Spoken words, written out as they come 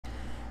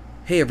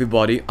Hey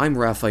everybody, I'm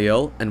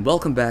Raphael and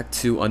welcome back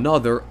to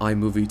another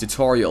iMovie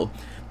tutorial.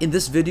 In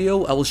this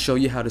video, I will show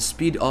you how to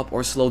speed up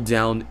or slow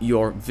down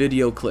your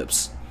video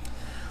clips.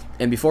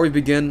 And before we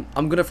begin,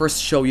 I'm gonna first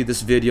show you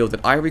this video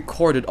that I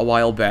recorded a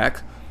while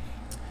back.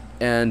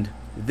 And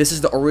this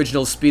is the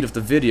original speed of the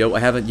video. I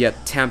haven't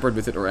yet tampered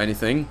with it or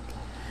anything.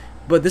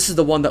 But this is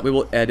the one that we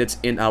will edit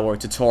in our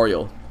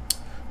tutorial.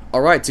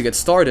 Alright, to get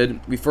started,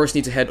 we first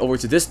need to head over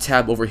to this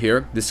tab over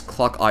here, this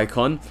clock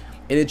icon.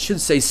 And it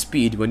should say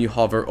speed when you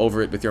hover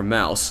over it with your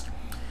mouse.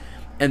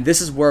 And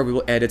this is where we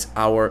will edit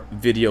our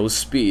video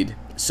speed.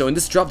 So in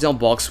this drop down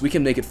box we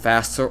can make it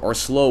faster or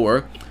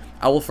slower.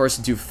 I will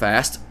first do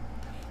fast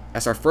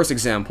as our first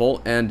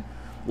example, and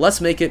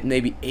let's make it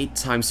maybe 8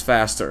 times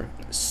faster.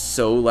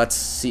 So let's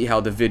see how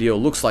the video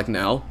looks like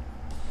now.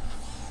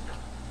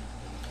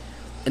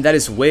 And that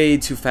is way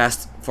too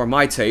fast for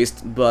my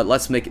taste, but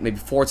let's make it maybe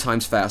 4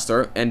 times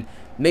faster, and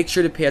make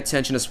sure to pay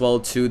attention as well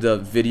to the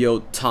video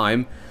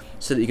time,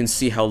 so that you can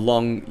see how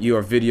long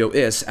your video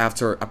is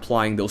after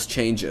applying those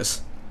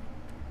changes.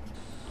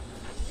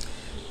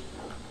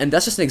 And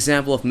that's just an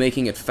example of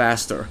making it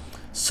faster.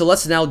 So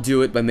let's now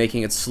do it by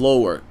making it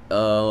slower.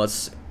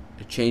 Let's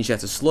change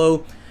that to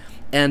slow.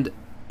 And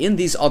in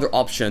these other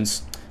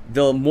options,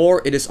 the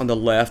more it is on the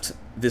left,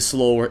 the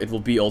slower it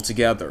will be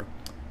altogether.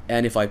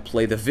 And if I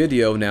play the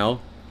video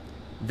now,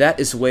 that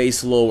is way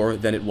slower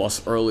than it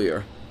was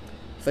earlier.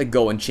 If I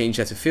go and change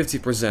that to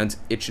 50%,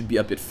 it should be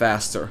a bit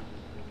faster.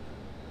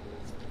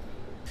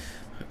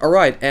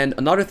 Alright, and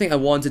another thing I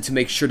wanted to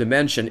make sure to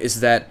mention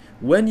is that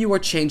when you are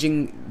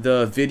changing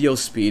the video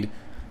speed,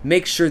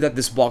 make sure that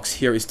this box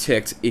here is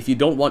ticked if you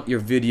don't want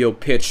your video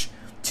pitch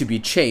to be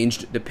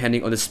changed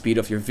depending on the speed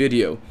of your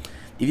video.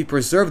 If you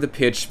preserve the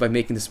pitch by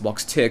making this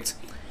box ticked,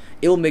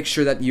 it will make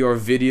sure that your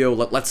video,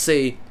 let's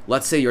say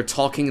you're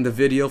talking in the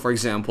video, for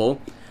example,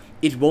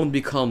 it won't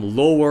become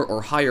lower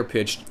or higher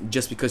pitched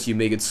just because you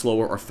make it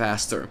slower or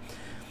faster.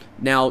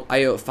 Now,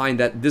 I find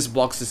that this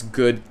box is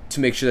good to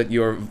make sure that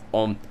your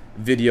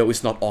video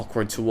is not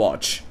awkward to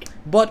watch.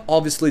 But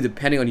obviously,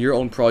 depending on your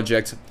own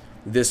project,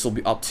 this will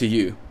be up to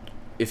you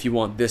if you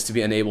want this to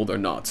be enabled or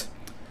not.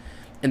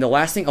 And the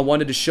last thing I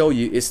wanted to show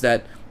you is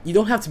that you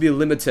don't have to be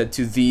limited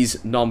to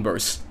these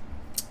numbers.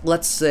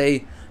 Let's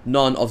say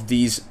none of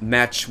these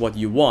match what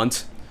you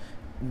want.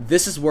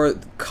 This is where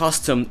the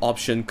custom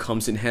option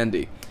comes in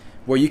handy,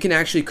 where you can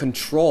actually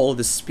control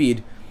the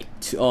speed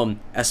to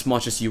as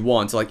much as you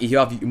want. Like, you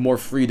have more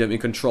freedom in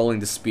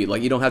controlling the speed.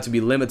 Like, you don't have to be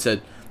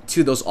limited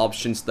to those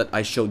options that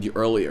I showed you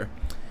earlier.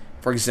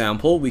 For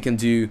example, we can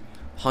do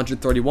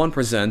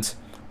 131%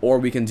 or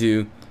we can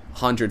do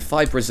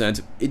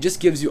 105%. It just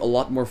gives you a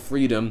lot more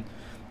freedom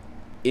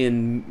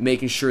in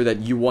making sure that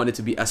you want it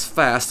to be as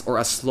fast or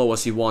as slow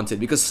as you want it,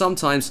 because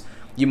sometimes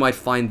you might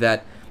find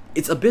that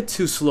it's a bit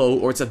too slow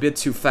or it's a bit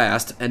too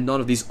fast and none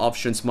of these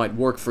options might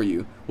work for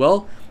you.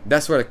 Well,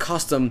 that's where the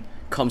custom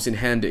comes in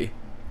handy.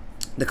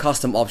 The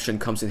custom option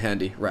comes in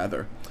handy,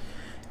 rather.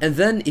 And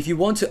then if you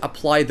want to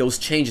apply those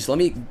changes, let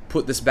me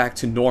put this back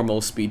to normal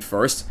speed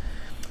first.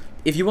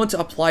 If you want to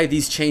apply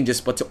these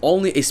changes but to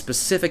only a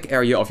specific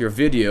area of your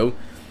video,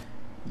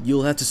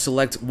 you'll have to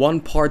select one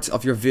part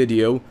of your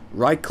video,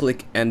 right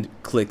click and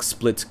click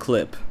split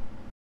clip.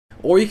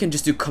 Or you can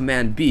just do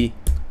Command B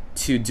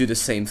to do the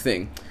same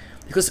thing.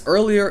 Because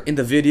earlier in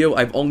the video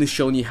I've only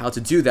shown you how to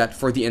do that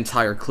for the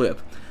entire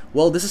clip.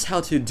 Well, this is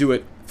how to do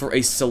it for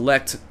a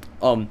selected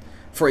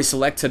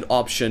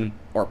option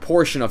or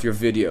portion of your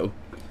video.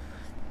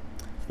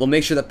 We'll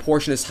make sure that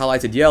portion is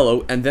highlighted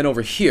yellow, and then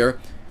over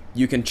here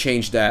you can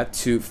change that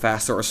to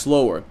faster or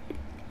slower.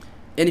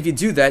 And if you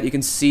do that, you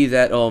can see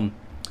that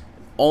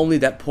only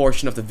that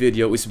portion of the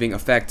video is being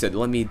affected.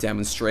 Let me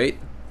demonstrate.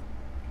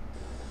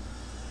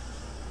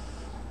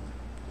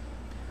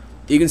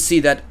 You can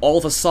see that all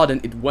of a sudden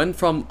it went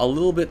from a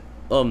little bit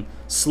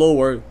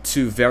slower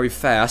to very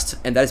fast,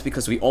 and that is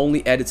because we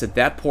only edited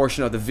that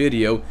portion of the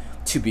video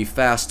to be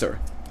faster.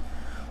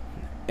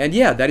 And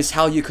yeah, that is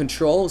how you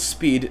control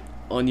speed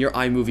on your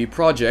iMovie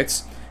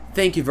projects.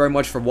 Thank you very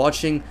much for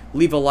watching.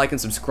 Leave a like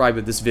and subscribe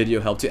if this video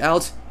helped you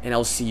out, and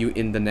I'll see you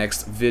in the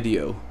next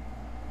video.